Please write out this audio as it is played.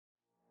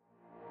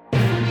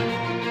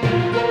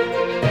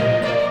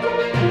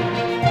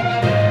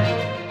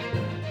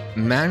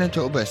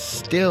Manitoba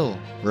still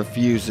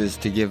refuses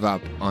to give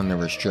up on the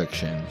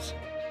restrictions.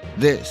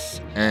 This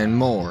and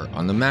more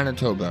on the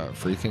Manitoba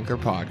Freethinker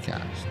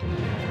Podcast.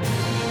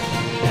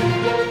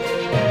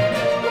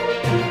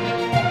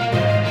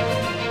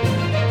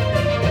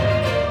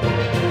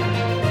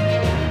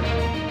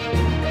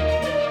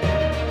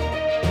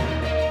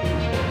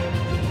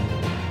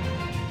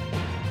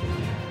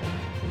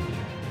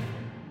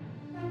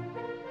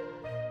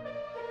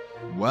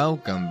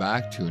 Welcome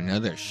back to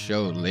another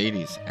show,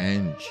 ladies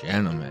and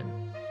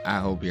gentlemen. I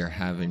hope you're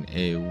having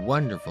a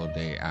wonderful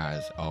day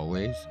as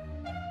always.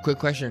 Quick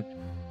question,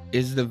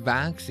 is the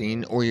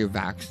vaccine or your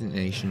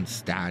vaccination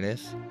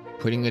status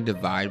putting a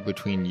divide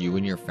between you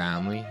and your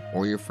family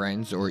or your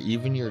friends or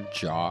even your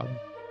job?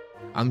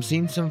 I'm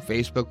seeing some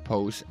Facebook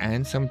posts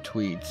and some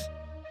tweets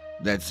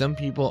that some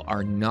people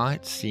are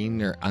not seeing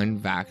their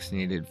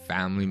unvaccinated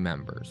family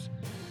members.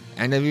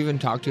 And I've even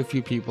talked to a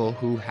few people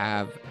who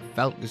have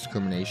felt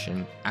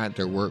discrimination at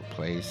their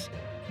workplace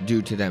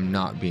due to them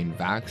not being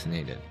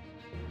vaccinated.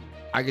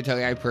 I can tell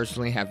you I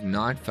personally have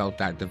not felt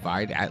that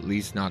divide, at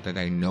least not that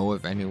I know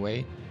of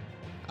anyway.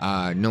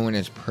 No one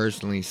has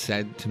personally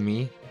said to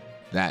me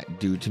that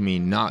due to me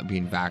not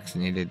being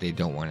vaccinated, they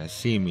don't want to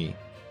see me.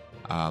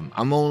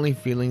 I'm only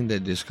feeling the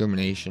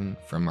discrimination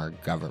from our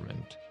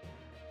government.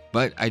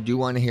 But I do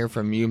want to hear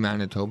from you,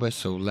 Manitoba,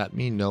 so let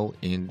me know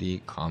in the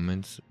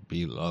comments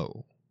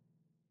below.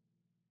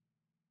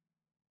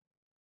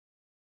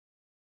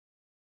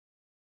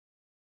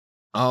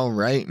 All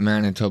right,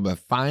 Manitoba.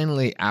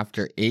 Finally,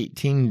 after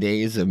 18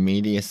 days of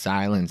media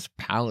silence,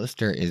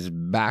 Pallister is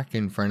back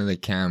in front of the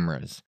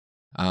cameras.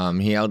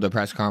 He held a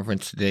press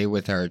conference today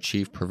with our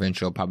Chief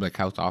Provincial Public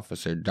Health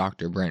Officer,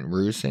 Dr. Brent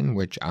Rusin,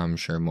 which I'm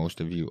sure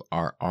most of you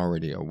are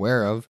already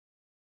aware of.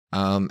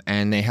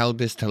 And they held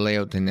this to lay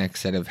out the next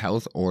set of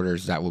health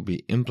orders that will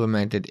be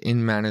implemented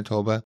in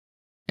Manitoba,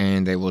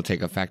 and they will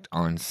take effect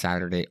on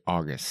Saturday,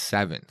 August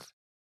 7th.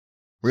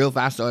 Real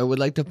fast, though, I would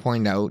like to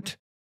point out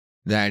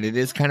that it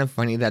is kind of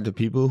funny that the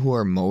people who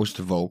are most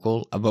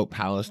vocal about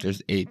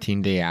Pallister's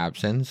 18-day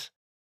absence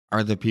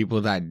are the people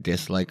that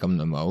dislike him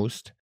the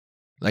most.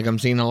 Like, I'm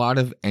seeing a lot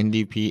of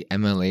NDP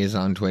MLAs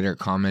on Twitter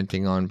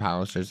commenting on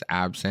Pallister's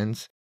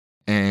absence,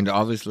 and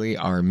obviously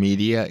our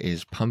media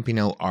is pumping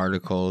out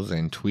articles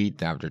and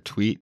tweet after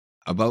tweet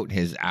about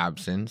his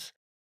absence.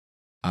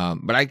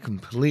 But I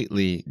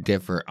completely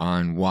differ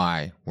on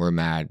why we're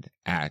mad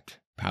at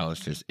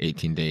Pallister's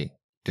 18-day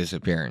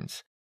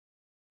disappearance.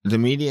 The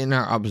media in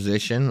our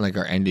opposition, like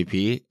our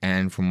NDP,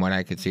 and from what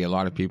I could see, a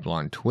lot of people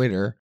on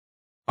Twitter,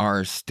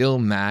 are still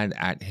mad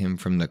at him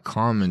from the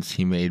comments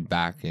he made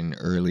back in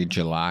early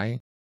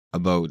July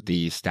about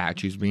the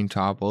statues being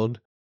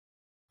toppled.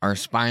 Our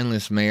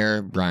spineless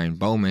mayor, Brian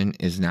Bowman,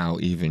 is now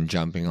even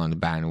jumping on the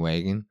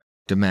bandwagon,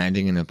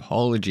 demanding an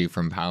apology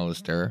from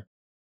Pallister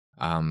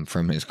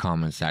from his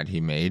comments that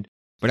he made.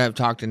 But I've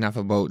talked enough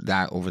about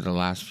that over the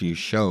last few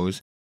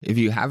shows. If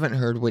you haven't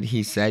heard what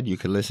he said, you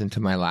could listen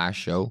to my last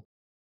show,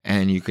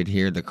 and you could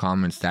hear the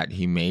comments that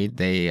he made.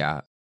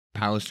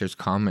 Pallister's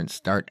comments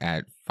start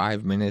at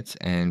 5 minutes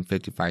and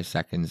 55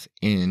 seconds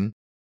in,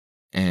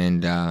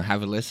 and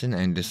have a listen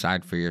and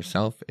decide for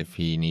yourself if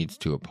he needs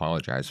to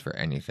apologize for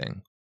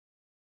anything.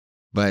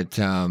 But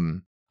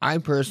I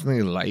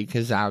personally like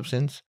his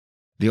absence.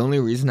 The only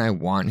reason I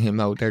want him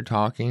out there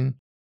talking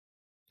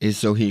is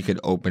so he could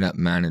open up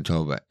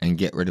Manitoba and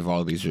get rid of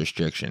all these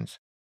restrictions.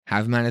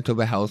 Have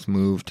Manitoba Health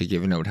move to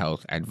giving out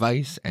health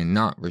advice and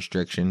not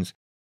restrictions.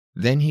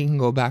 Then he can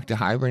go back to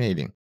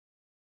hibernating.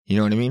 You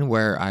know what I mean?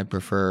 Where I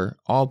prefer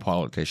all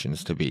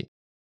politicians to be.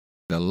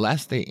 The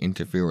less they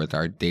interfere with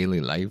our daily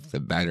life, the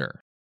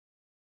better.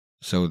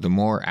 So the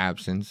more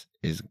absence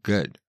is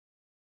good.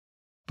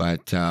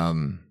 But, I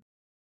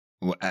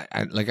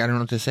don't know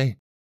what to say.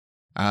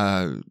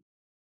 Our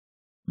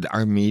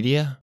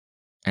media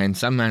and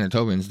some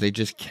Manitobans, they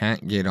just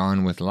can't get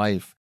on with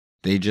life.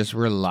 They just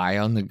rely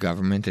on the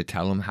government to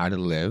tell them how to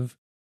live.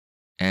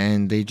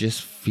 And they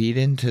just feed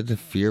into the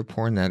fear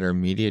porn that our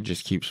media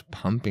just keeps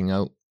pumping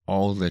out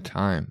all the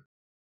time.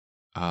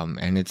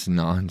 And it's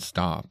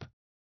nonstop.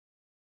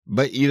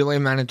 But either way,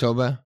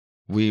 Manitoba,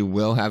 we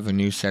will have a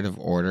new set of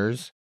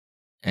orders.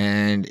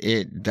 And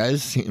it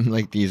does seem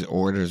like these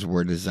orders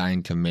were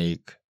designed to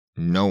make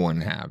no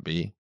one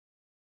happy.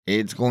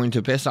 It's going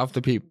to piss off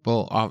the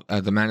people,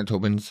 the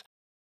Manitobans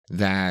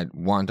that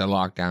want the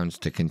lockdowns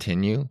to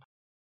continue.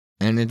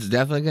 And it's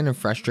definitely going to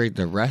frustrate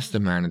the rest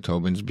of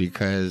Manitobans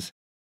because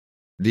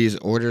these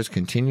orders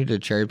continue to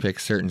cherry pick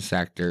certain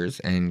sectors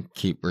and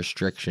keep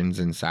restrictions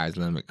and size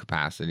limit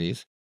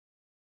capacities,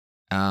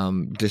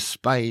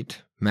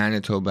 despite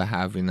Manitoba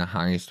having the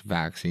highest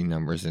vaccine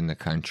numbers in the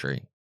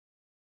country.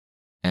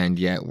 And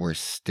yet we're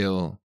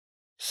still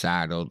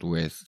saddled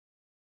with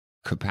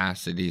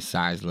capacity,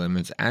 size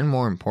limits, and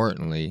more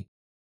importantly,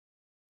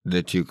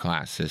 the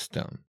two-class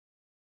system.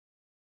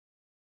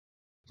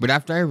 But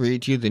after I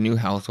read to you the new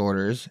health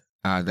orders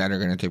that are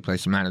going to take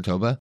place in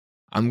Manitoba,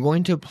 I'm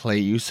going to play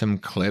you some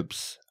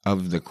clips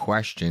of the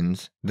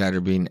questions that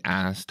are being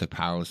asked to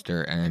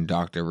Pallister and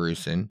Dr.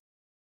 Rusin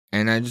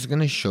And I'm just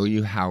going to show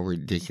you how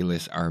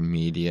ridiculous our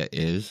media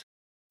is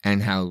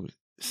and how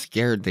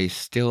scared they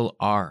still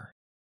are,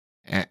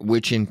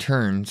 which in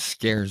turn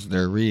scares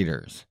their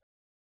readers.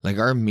 Like,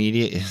 our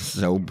media is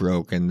so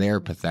broken, they're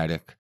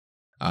pathetic.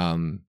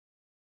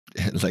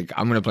 Like,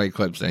 I'm gonna play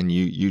clips and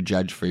you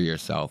judge for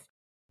yourself.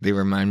 They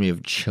remind me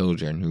of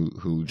children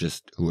who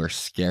are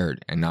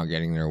scared and not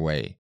getting their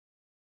way.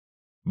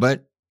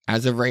 But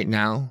as of right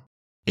now,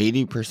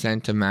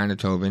 80% of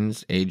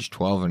Manitobans aged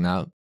 12 and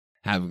up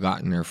have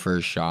gotten their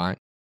first shot,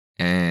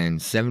 and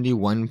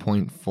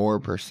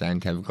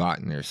 71.4% have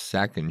gotten their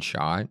second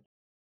shot.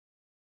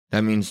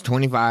 That means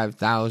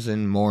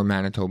 25,000 more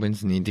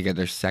Manitobans need to get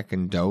their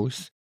second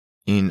dose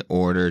in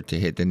order to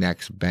hit the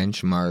next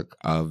benchmark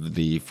of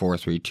the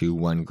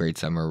 4-3-2-1 Great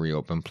Summer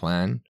Reopen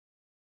Plan.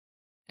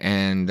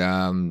 And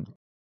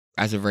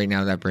as of right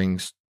now, that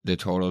brings the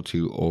total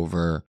to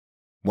over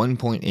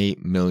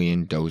 1.8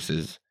 million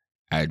doses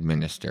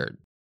administered.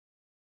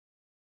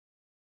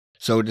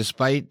 So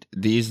despite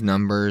these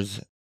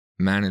numbers,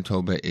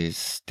 Manitoba is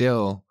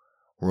still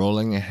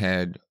rolling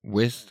ahead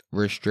with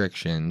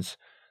restrictions.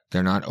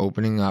 They're not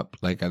opening up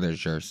like other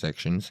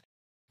jurisdictions.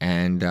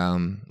 And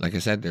like I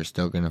said, they're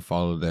still going to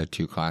follow the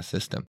two-class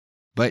system.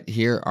 But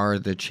here are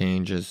the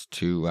changes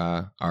to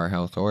our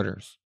health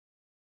orders.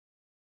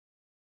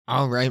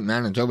 All right,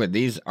 Manitoba,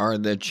 these are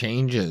the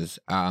changes.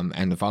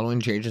 And the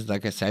following changes,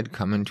 like I said,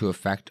 come into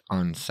effect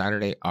on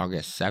Saturday,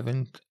 August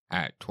 7th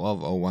at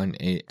 12:01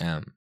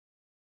 a.m.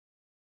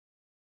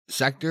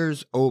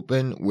 Sectors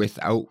open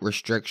without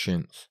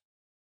restrictions.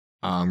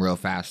 Real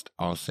fast,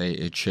 I'll say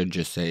it should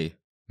just say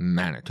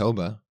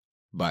Manitoba,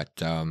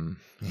 but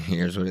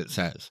here's what it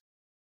says.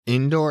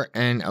 Indoor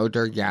and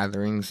outdoor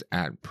gatherings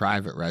at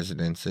private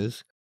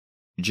residences,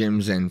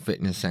 gyms and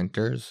fitness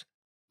centers,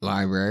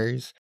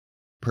 libraries,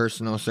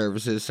 personal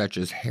services such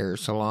as hair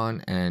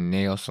salon and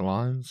nail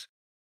salons,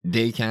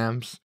 day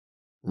camps,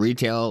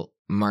 retail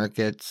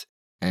markets,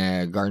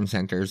 garden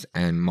centers,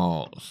 and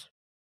malls.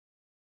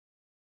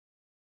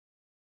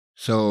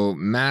 So,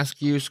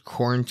 mask use,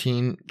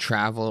 quarantine,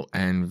 travel,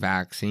 and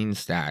vaccine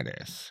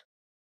status.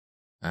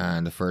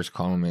 The first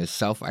column is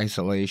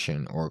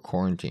self-isolation or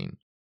quarantine.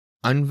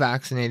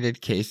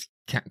 Unvaccinated case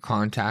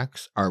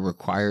contacts are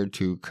required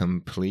to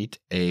complete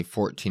a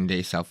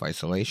 14-day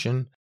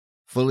self-isolation.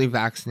 Fully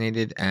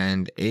vaccinated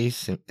and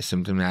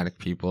asymptomatic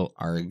people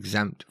are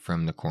exempt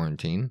from the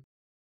quarantine.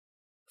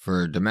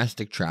 For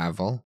domestic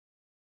travel,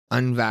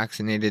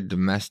 unvaccinated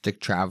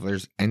domestic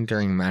travelers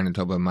entering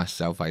Manitoba must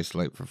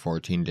self-isolate for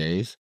 14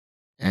 days,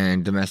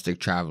 and domestic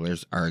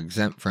travelers are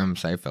exempt from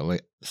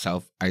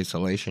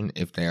self-isolation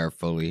if they are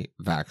fully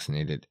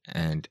vaccinated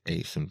and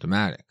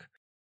asymptomatic.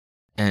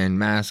 And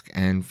mask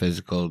and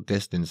physical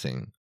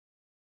distancing.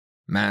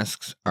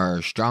 Masks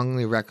are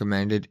strongly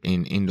recommended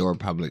in indoor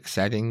public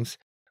settings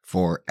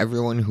for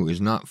everyone who is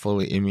not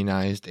fully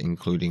immunized,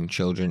 including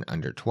children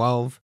under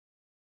 12.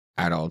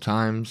 At all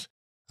times,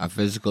 a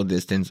physical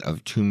distance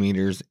of 2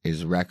 meters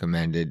is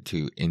recommended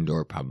to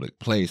indoor public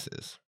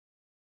places.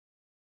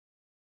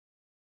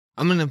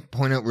 I'm going to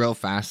point out real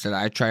fast that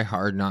I try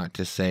hard not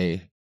to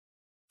say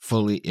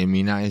fully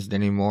immunized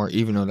anymore,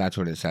 even though that's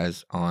what it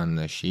says on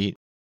the sheet.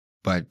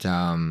 But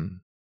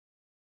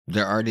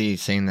they're already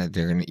saying that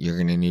you're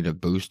gonna need a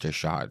booster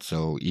shot.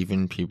 So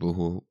even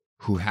people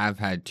who have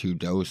had 2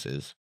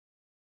 doses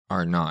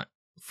are not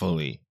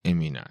fully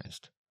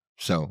immunized.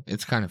 So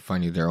it's kind of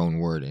funny their own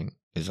wording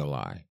is a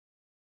lie.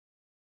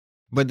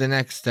 But the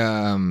next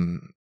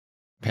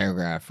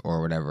paragraph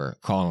or whatever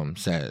column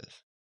says,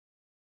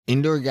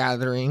 indoor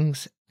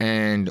gatherings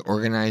and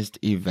organized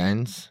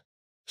events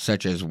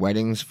such as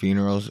weddings,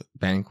 funerals,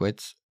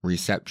 banquets,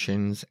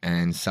 receptions,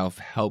 and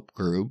self-help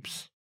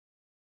groups.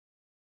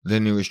 The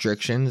new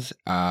restrictions,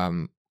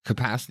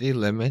 capacity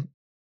limit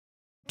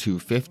to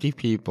 50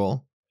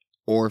 people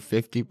or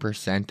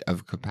 50%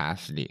 of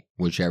capacity,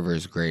 whichever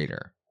is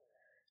greater.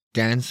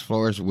 Dance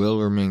floors will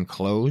remain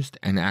closed,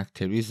 and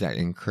activities that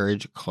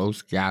encourage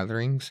close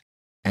gatherings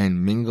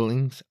and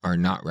minglings are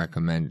not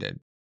recommended.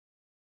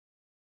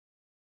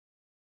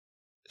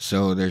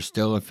 So there's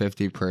still a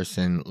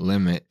 50-person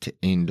limit to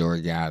indoor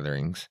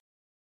gatherings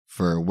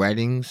for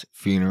weddings,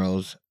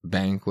 funerals,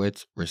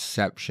 banquets,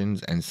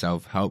 receptions, and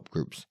self-help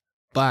groups.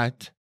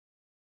 But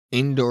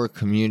indoor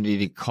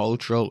community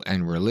cultural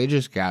and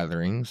religious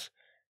gatherings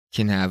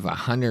can have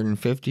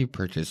 150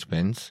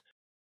 participants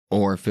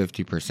or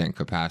 50%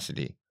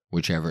 capacity,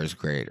 whichever is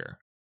greater.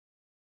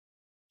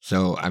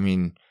 So, I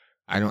mean,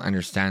 I don't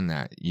understand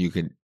that.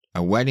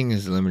 A wedding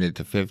is limited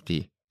to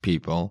 50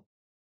 people,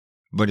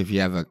 but if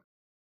you have a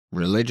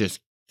religious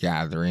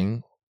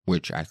gathering,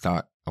 which I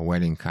thought a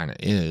wedding kind of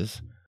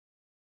is,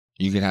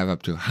 you could have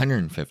up to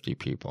 150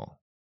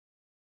 people.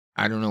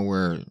 I don't know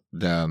where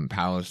the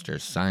Pallister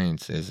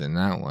science is in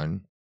that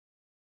one.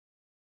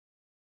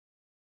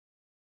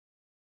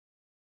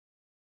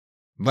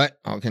 But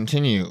I'll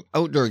continue.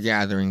 Outdoor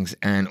gatherings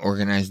and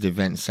organized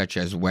events such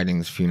as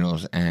weddings,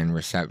 funerals, and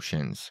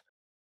receptions.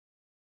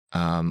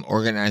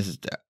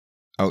 Organized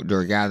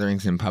Outdoor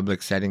gatherings in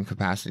public setting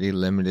capacity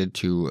limited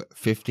to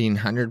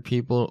 1,500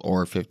 people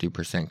or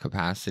 50%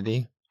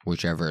 capacity,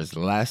 whichever is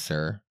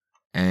lesser.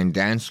 And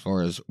dance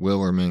floors will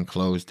remain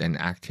closed, and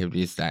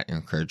activities that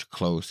encourage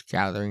close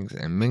gatherings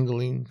and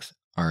minglings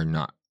are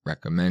not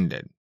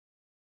recommended.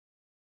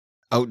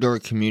 Outdoor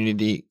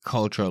community,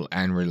 cultural,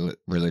 and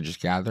religious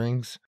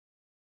gatherings,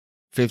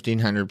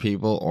 1,500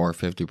 people or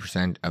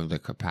 50% of the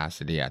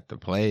capacity at the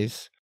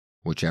place,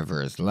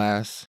 whichever is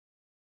less,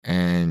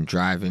 and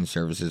drive-in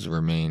services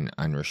remain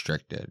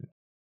unrestricted.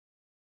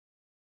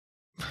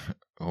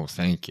 Oh,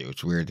 thank you.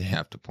 It's weird to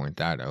have to point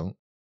that out.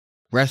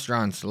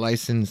 Restaurants,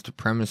 licensed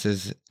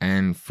premises,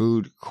 and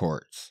food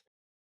courts.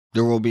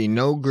 There will be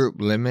no group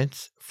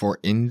limits for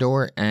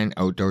indoor and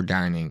outdoor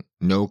dining,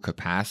 no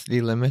capacity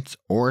limits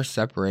or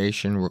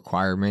separation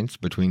requirements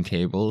between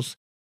tables,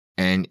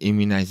 and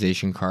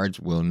immunization cards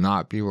will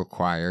not be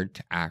required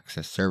to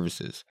access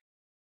services.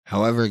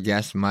 However,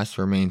 guests must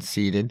remain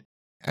seated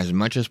as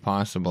much as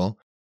possible,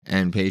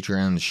 and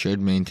patrons should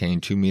maintain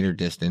 2-meter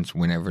distance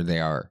whenever they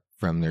are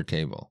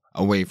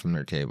away from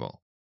their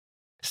table.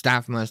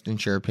 Staff must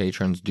ensure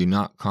patrons do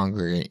not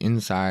congregate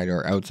inside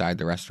or outside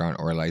the restaurant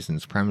or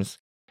licensed premise,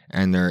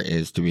 and there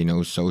is to be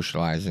no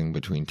socializing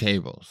between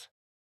tables.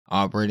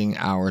 Operating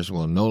hours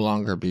will no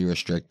longer be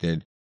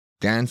restricted,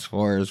 dance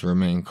floors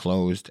remain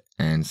closed,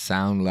 and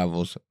sound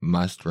levels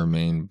must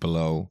remain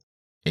below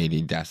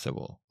 80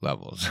 decibel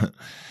levels.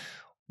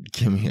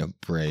 Give me a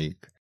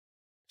break.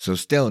 So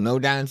still no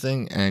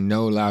dancing and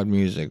no loud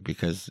music,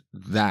 because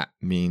that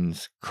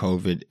means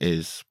COVID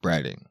is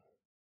spreading.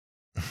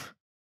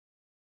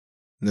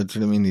 That's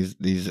what I mean.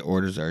 These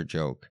orders are a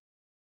joke.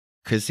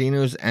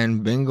 Casinos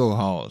and bingo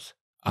halls,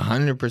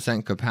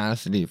 100%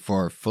 capacity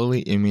for fully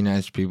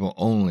immunized people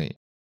only.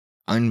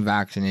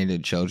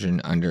 Unvaccinated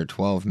children under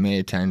 12 may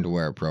attend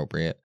where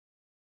appropriate,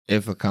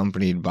 if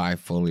accompanied by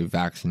fully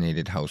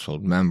vaccinated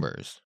household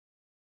members.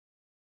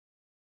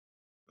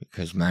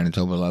 Because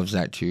Manitoba loves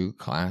that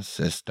two-class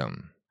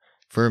system.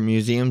 For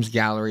museums,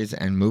 galleries,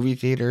 and movie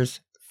theaters,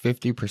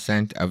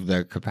 50% of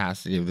the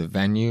capacity of the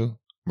venue,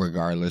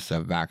 regardless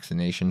of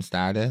vaccination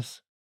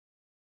status.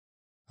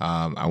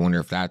 I wonder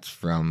if that's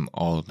from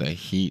all the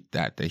heat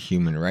that the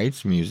Human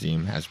Rights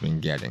Museum has been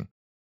getting.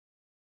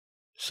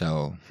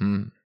 So,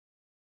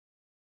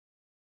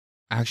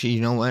 Actually,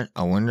 you know what?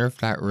 I wonder if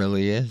that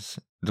really is.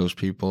 Those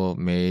people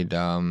made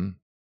a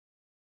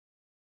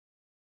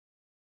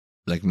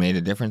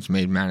difference,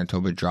 made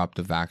Manitoba drop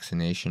the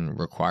vaccination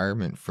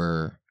requirement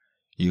for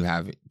you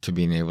have to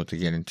being able to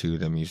get into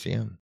the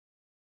museum.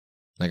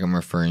 Like, I'm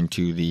referring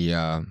to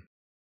the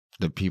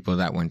people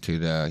that went to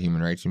the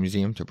Human Rights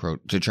Museum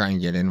to try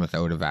and get in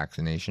without a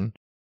vaccination,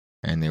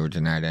 and they were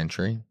denied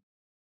entry.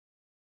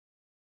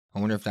 I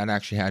wonder if that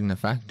actually had an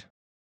effect.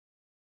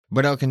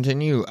 But I'll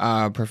continue.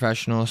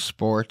 Professional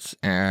sports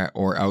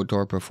or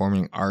outdoor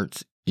performing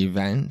arts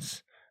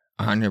events,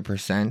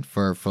 100%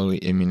 for fully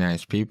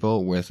immunized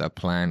people with a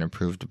plan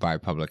approved by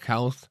public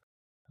health.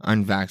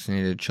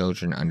 Unvaccinated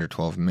children under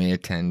 12 may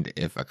attend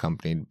if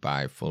accompanied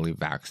by fully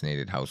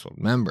vaccinated household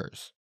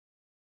members.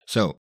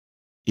 So,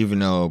 even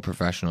though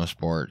professional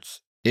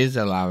sports is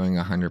allowing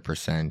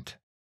 100%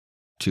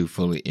 to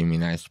fully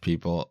immunized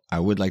people,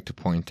 I would like to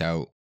point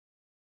out,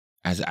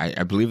 as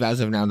I believe as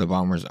of now, the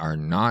Bombers are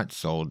not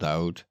sold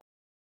out,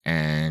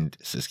 and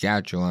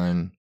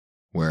Saskatchewan,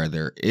 where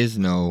there is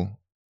no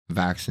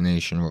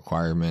vaccination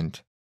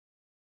requirement,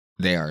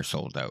 they are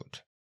sold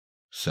out.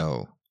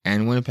 So,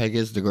 and Winnipeg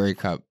is the Grey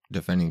Cup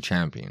defending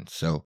champions,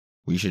 so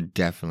we should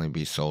definitely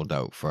be sold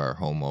out for our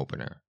home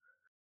opener.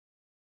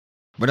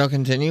 But I'll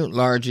continue.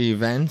 Large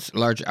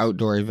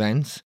outdoor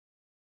events.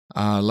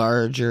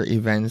 Larger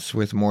events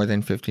with more than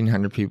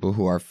 1,500 people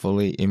who are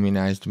fully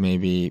immunized may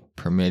be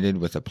permitted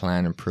with a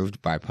plan approved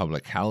by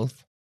public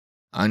health.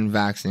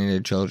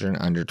 Unvaccinated children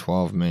under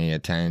 12 may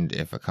attend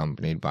if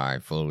accompanied by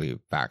fully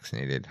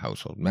vaccinated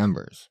household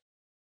members.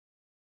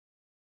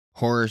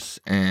 Horse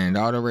and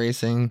auto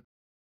racing,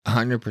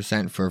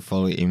 100% for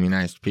fully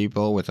immunized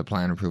people with a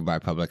plan approved by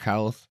public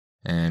health.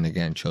 And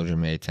again,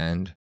 children may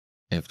attend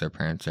if their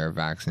parents are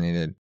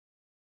vaccinated.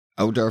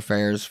 Outdoor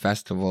fairs,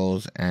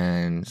 festivals,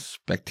 and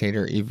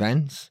spectator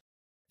events,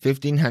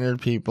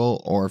 1,500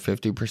 people or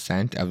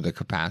 50% of the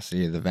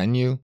capacity of the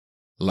venue.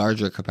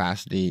 Larger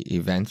capacity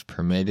events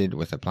permitted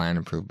with a plan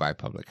approved by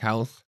public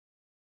health.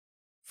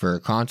 For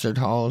concert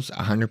halls,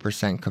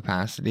 100%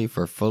 capacity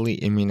for fully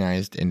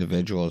immunized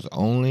individuals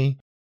only.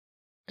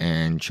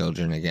 And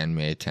children again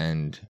may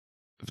attend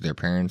if their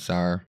parents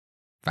are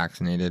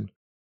vaccinated.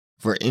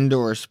 For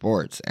indoor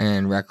sports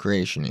and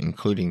recreation,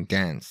 including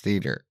dance,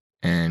 theater,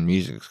 and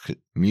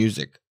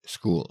music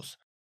schools.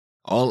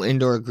 All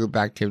indoor group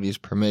activities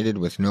permitted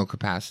with no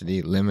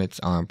capacity limits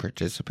on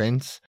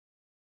participants.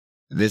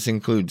 This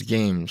includes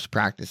games,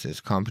 practices,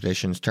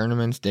 competitions,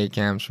 tournaments, day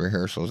camps,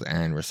 rehearsals,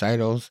 and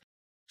recitals.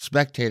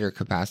 Spectator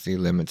capacity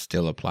limits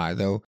still apply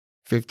though,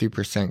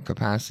 50%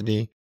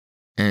 capacity,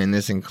 and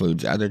this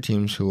includes other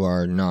teams who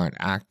are not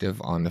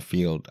active on the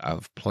field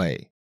of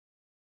play.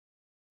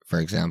 For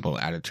example,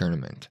 at a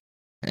tournament.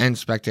 and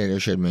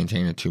spectators should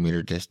maintain a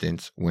 2-meter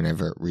distance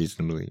whenever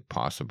reasonably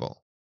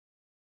possible.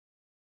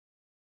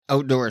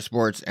 Outdoor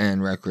sports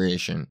and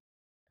recreation.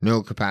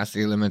 No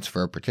capacity limits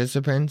for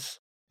participants,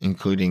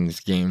 including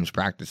games,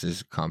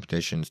 practices,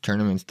 competitions,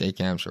 tournaments, day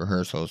camps,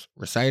 rehearsals,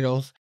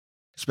 recitals.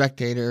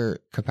 Spectator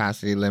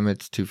capacity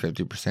limits to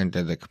 50%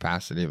 of the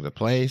capacity of the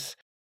place.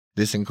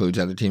 This includes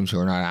other teams who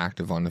are not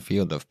active on the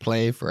field of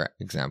play, for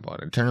example,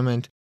 at a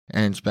tournament,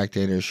 and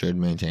spectators should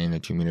maintain a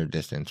 2-meter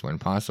distance when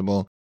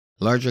possible.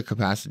 Larger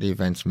capacity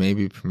events may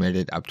be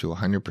permitted up to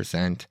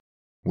 100%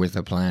 with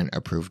a plan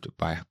approved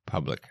by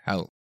public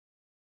health.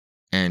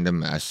 And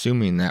I'm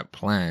assuming that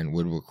plan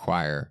would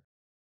require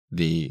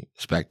the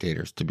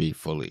spectators to be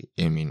fully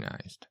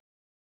immunized.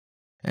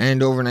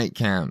 And overnight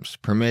camps,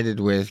 permitted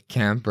with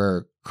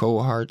camper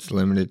cohorts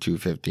limited to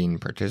 15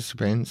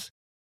 participants,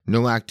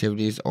 no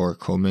activities or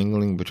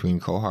commingling between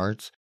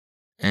cohorts,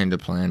 and a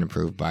plan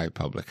approved by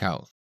public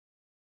health.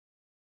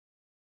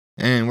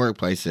 And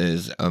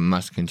workplaces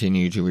must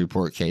continue to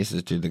report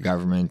cases to the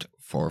government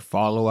for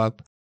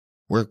follow-up.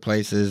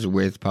 Workplaces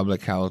with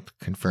public health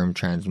confirmed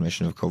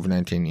transmission of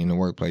COVID-19 in the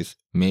workplace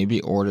may be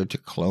ordered to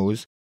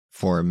close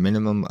for a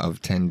minimum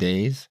of 10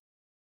 days.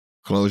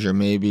 Closure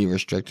may be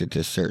restricted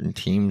to certain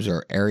teams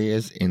or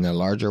areas in the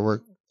larger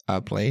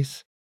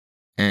workplace,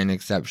 and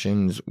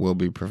exceptions will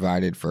be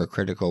provided for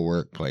critical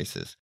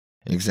workplaces.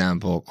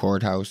 Example,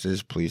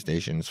 courthouses, police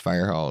stations,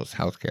 fire halls,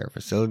 healthcare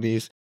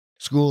facilities,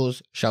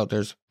 schools,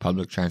 shelters,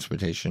 public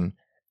transportation,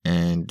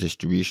 and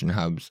distribution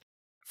hubs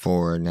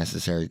for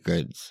necessary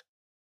goods.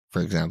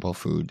 For example,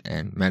 food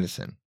and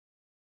medicine.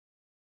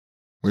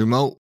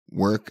 Remote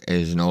work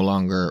is no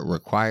longer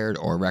required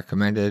or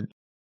recommended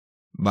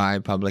by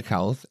public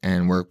health,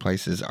 and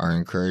workplaces are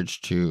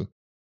encouraged to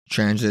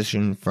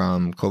transition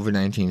from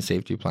COVID-19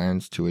 safety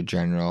plans to a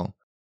general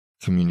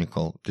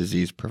communicable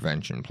disease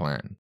prevention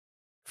plan,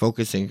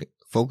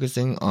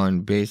 focusing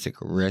on basic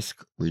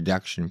risk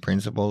reduction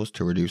principles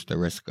to reduce the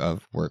risk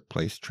of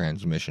workplace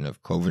transmission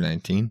of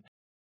COVID-19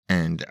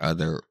 and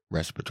other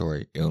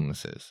respiratory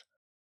illnesses.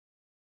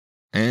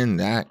 And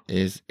that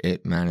is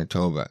it,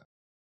 Manitoba.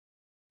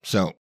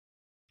 So,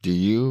 do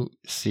you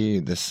see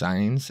the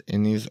signs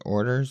in these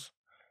orders?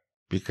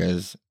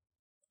 Because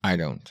I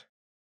don't.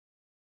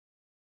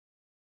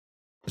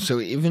 So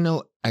even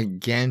though,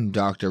 again,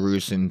 Dr.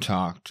 Roussin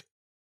talked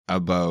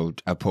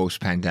about a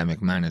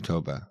post-pandemic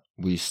Manitoba,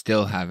 we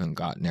still haven't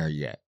gotten there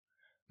yet.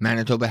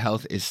 Manitoba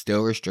Health is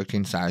still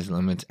restricting size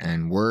limits,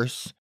 and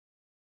worse,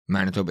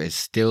 Manitoba is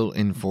still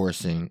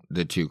enforcing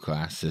the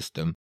 2-class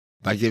system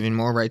by giving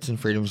more rights and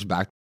freedoms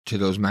back to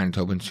those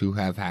Manitobans who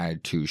have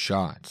had 2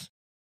 shots.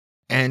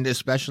 And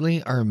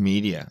especially our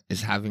media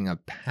is having a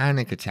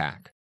panic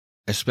attack,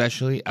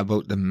 especially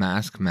about the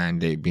mask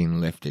mandate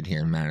being lifted here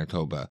in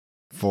Manitoba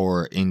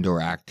for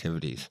indoor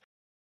activities.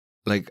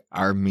 Like,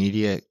 our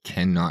media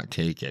cannot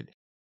take it.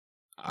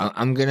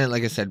 I'm going to,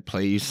 like I said,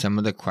 play you some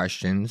of the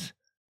questions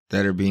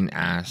that are being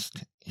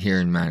asked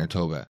here in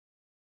Manitoba.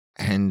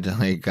 And,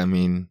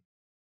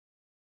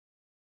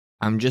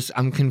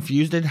 I'm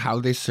confused at how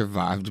they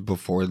survived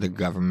before the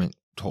government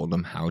told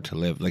them how to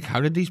live. Like,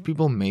 how did these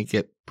people make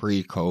it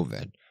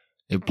pre-COVID?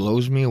 It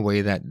blows me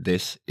away that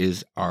this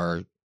is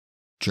our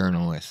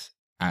journalists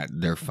at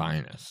their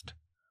finest.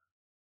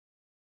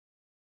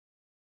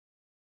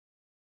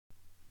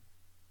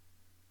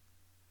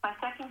 My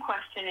second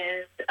question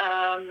is,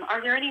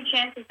 are there any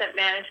chances that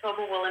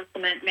Manitoba will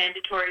implement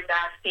mandatory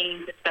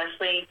vaccines,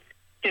 especially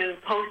to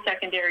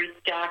post-secondary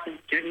staff and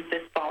students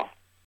this fall?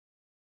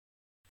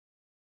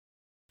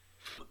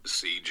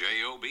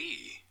 CJOB,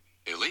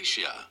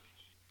 Alicia.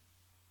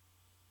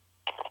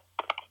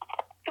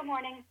 Good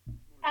morning.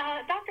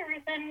 Dr.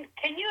 Roussin,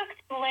 can you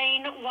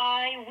explain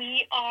why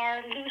we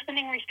are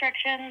loosening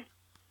restrictions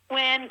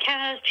when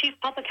Canada's Chief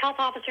Public Health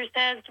Officer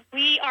says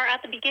we are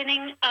at the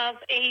beginning of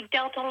a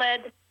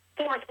Delta-led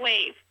 4th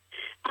wave?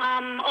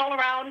 All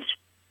around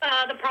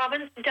the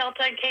province,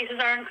 Delta cases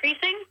are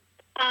increasing.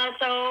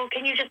 So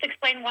can you just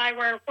explain why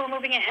we're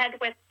moving ahead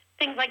with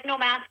things like no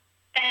masks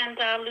and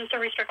looser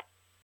restrictions?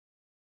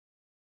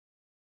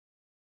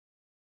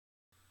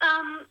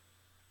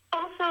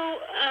 Also,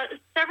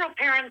 several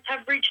parents have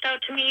reached out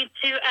to me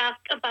to ask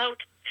about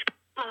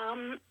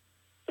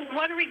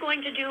what are we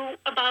going to do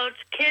about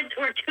kids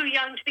who are too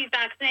young to be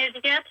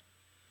vaccinated yet.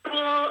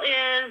 School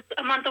is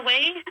a month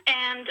away,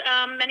 and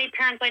many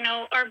parents I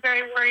know are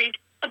very worried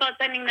about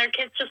sending their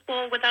kids to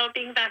school without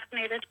being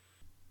vaccinated.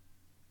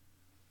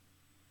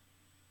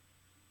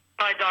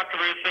 Hi, Dr.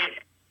 Roussin.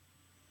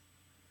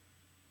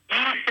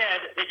 You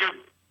said that you're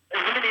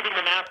eliminating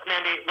the mask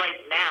mandate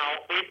right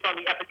now based on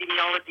the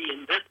epidemiology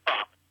in this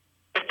province.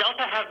 But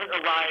Delta hasn't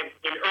arrived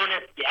in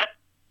earnest yet,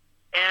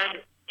 and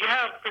you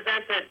have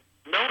presented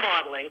no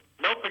modeling,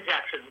 no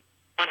projections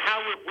on how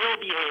it will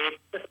behave,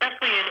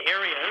 especially in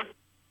areas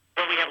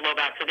where we have low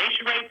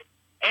vaccination rates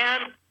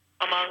and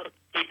among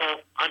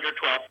people under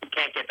 12 who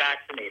can't get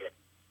vaccinated.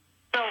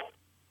 So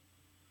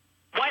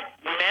what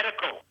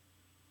medical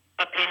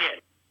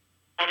opinion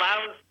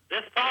allows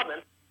this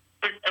province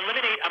to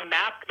eliminate a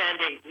mask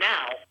mandate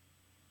now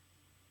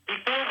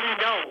before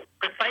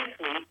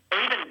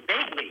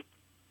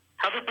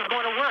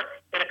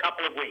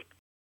couple of weeks.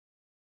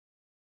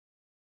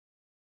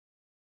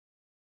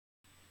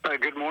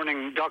 Good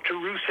morning, Dr.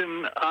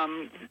 Rusin.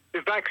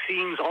 The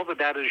vaccines, all the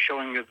data is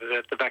showing that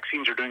the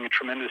vaccines are doing a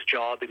tremendous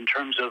job in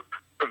terms of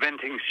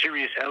preventing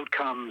serious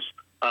outcomes,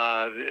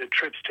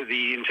 trips to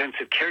the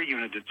intensive care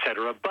unit,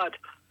 etc. But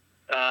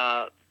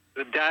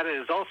the data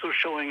is also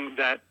showing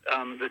that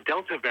the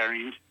Delta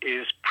variant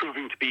is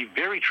proving to be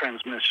very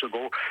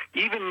transmissible,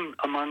 even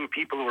among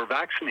people who are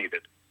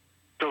vaccinated.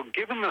 So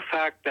given the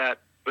fact that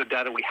the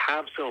data we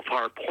have so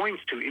far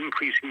points to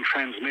increasing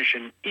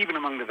transmission, even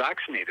among the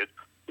vaccinated,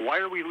 why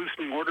are we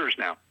loosening orders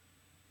now?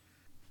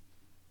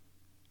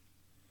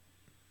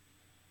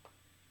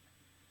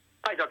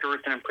 Hi, Dr.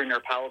 Rusin and Premier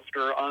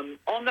Pallister.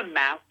 On the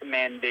mask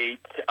mandate,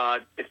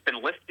 it's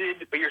been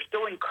lifted, but you're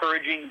still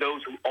encouraging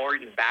those who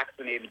aren't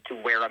vaccinated to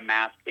wear a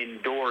mask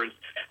indoors.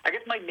 I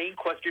guess my main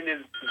question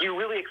is, do you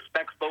really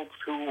expect folks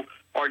who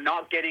are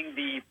not getting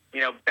the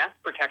best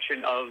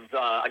protection of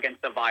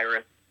against the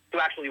virus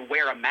to actually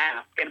wear a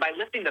mask? And by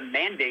lifting the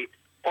mandate,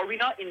 are we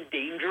not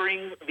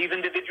endangering these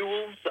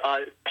individuals,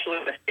 especially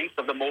in the face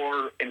of the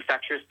more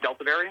infectious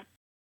Delta variant?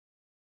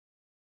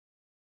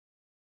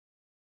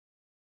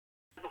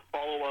 As a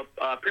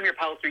follow-up, Premier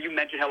Pallister, you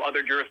mentioned how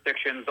other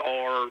jurisdictions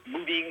are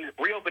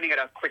reopening at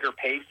a quicker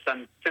pace.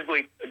 I'm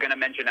simply going to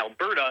mention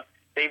Alberta.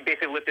 They've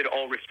basically lifted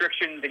all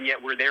restrictions, and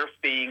yet we're there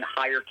seeing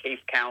higher case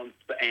counts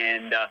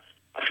and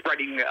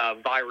spreading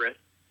virus.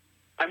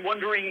 I'm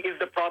wondering, is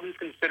the province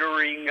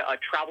considering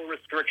travel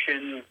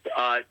restrictions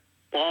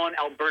on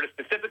Alberta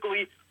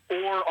specifically,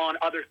 or on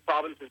other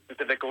provinces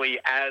specifically,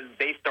 as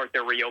they start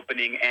their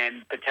reopening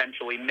and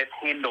potentially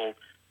mishandle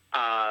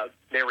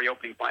their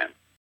reopening plans?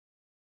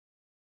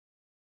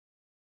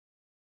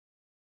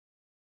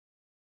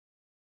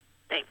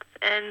 Thanks.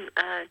 And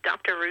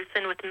Dr.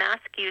 Rusin, with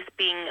mask use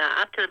being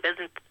up to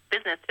the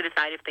business to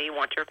decide if they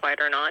want to require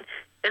it or not,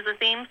 is the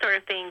same sort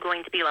of thing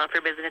going to be allowed for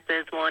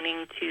businesses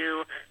wanting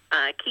to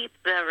keep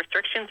the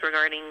restrictions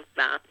regarding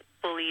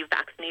fully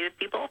vaccinated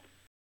people?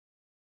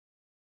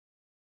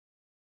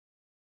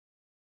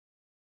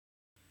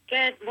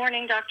 Good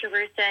morning, Dr.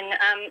 Rusin.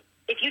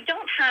 If you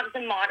don't have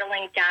the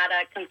modeling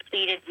data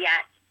completed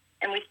yet,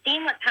 and we've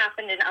seen what's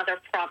happened in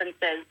other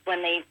provinces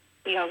when they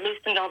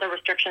loosened all the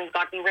restrictions,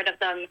 got rid of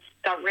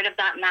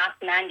that mask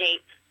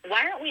mandate,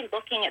 why aren't we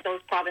looking at those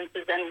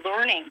provinces and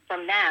learning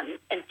from them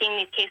and seeing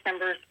these case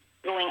numbers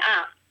going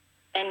up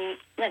and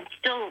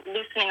still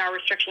loosening our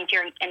restrictions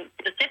here? And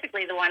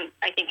specifically the one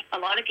I think a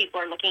lot of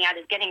people are looking at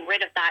is getting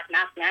rid of that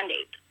mask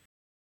mandate.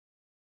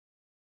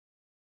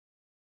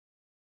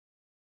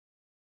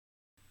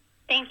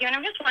 Thank you. And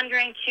I'm just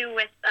wondering, too,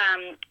 with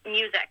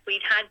music, we've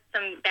had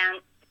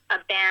a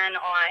ban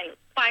on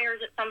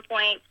choirs at some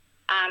point.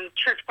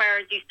 Church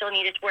choirs, you still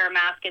needed to wear a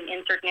mask in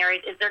certain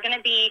areas. Is there going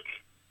to be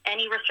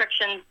any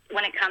restrictions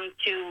when it comes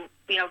to,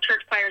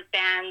 church choirs,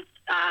 bands,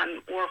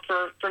 or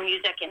for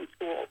music in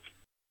schools?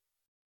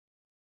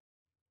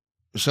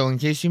 So in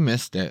case you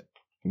missed it,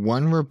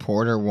 one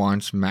reporter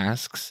wants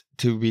masks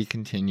to be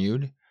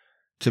continued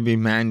to be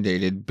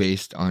mandated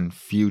based on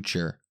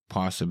future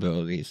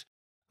possibilities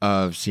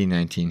of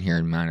C-19 here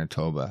in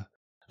Manitoba.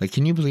 Like,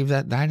 can you believe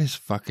that? That is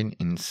fucking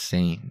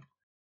insane.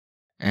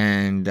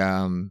 And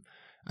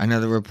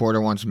another reporter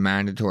wants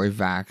mandatory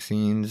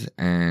vaccines,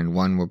 and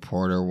one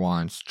reporter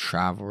wants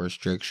travel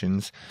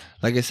restrictions.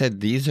 Like I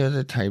said, these are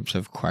the types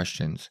of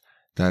questions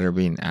that are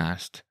being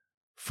asked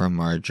from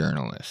our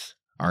journalists,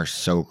 our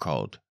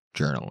so-called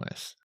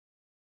journalists.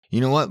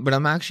 You know what? But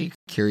I'm actually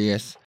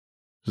curious,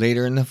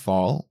 later in the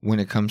fall, when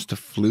it comes to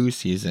flu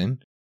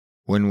season,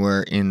 when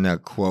we're in the,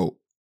 quote,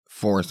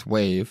 fourth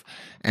wave,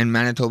 and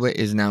Manitoba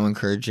is now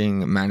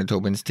encouraging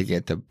Manitobans to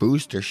get the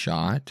booster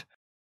shot.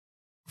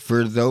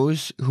 For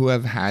those who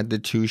have had the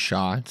 2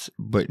 shots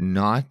but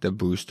not the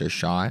booster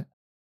shot,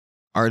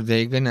 are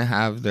they going to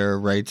have their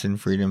rights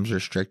and freedoms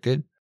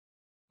restricted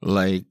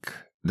like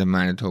the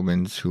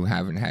Manitobans who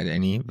haven't had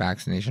any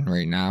vaccination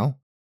right now?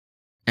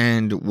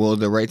 And will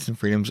the rights and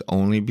freedoms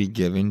only be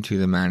given to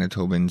the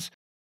Manitobans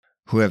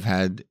who have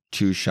had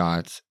 2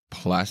 shots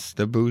plus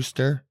the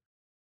booster?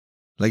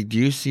 Like, do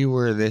you see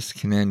where this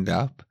can end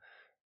up?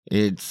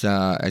 It's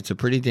a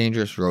pretty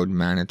dangerous road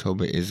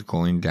Manitoba is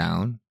going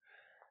down,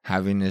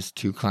 having this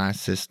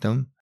 2-class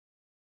system.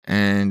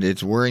 And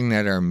it's worrying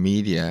that our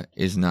media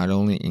is not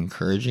only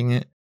encouraging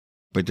it,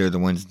 but they're the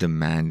ones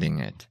demanding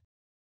it.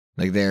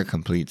 Like, they are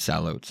complete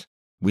sellouts.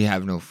 We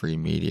have no free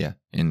media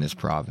in this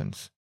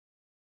province.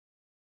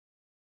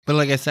 But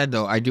like I said,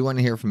 though, I do want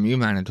to hear from you,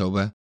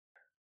 Manitoba.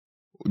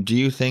 Do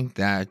you think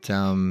that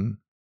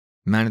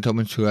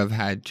Manitobans who have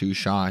had 2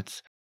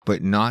 shots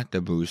but not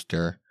the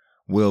booster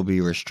will be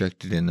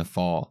restricted in the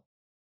fall?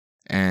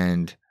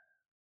 And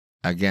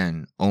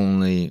again,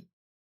 only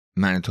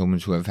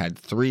Manitobans who have had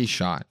 3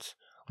 shots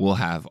will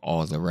have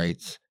all the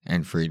rights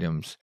and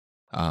freedoms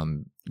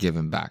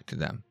given back to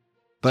them.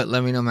 But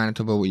let me know,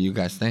 Manitoba, what you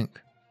guys think.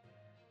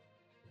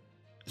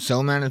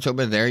 So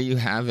Manitoba, there you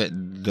have it.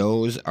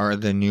 Those are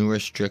the new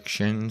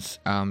restrictions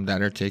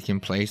that are taking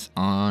place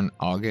on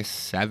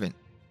August 7th.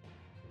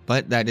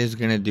 But that is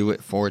going to do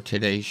it for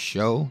today's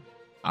show.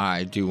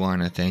 I do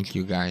want to thank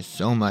you guys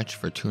so much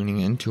for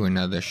tuning in to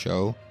another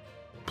show.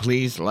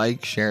 Please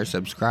like, share,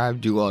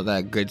 subscribe, do all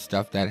that good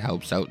stuff that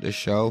helps out the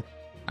show.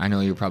 I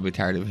know you're probably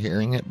tired of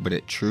hearing it, but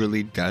it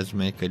truly does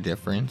make a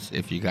difference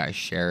if you guys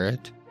share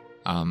it.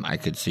 I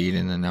could see it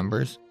in the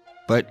numbers.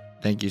 But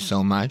thank you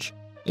so much.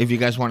 If you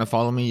guys want to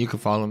follow me, you can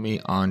follow me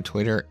on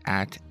Twitter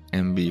at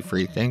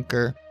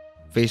MBFreeThinker.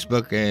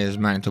 Facebook is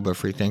Manitoba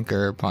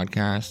Freethinker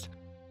Podcast.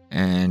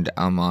 And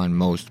I'm on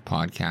most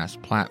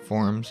podcast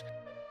platforms.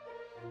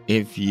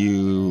 If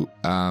you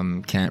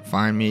can't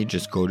find me,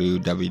 just go to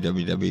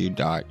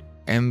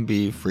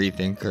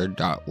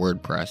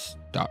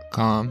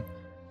www.mbfreethinker.wordpress.com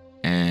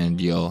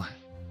and you'll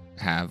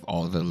have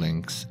all the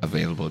links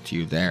available to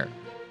you there.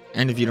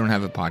 And if you don't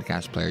have a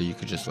podcast player, you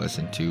could just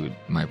listen to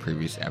my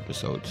previous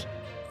episodes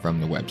from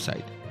the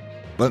website.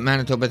 But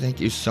Manitoba, thank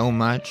you so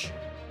much.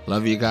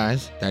 Love you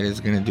guys. That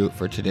is going to do it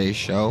for today's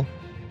show.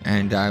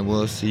 And I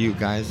will see you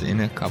guys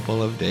in a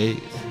couple of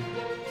days.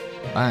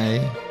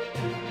 Bye.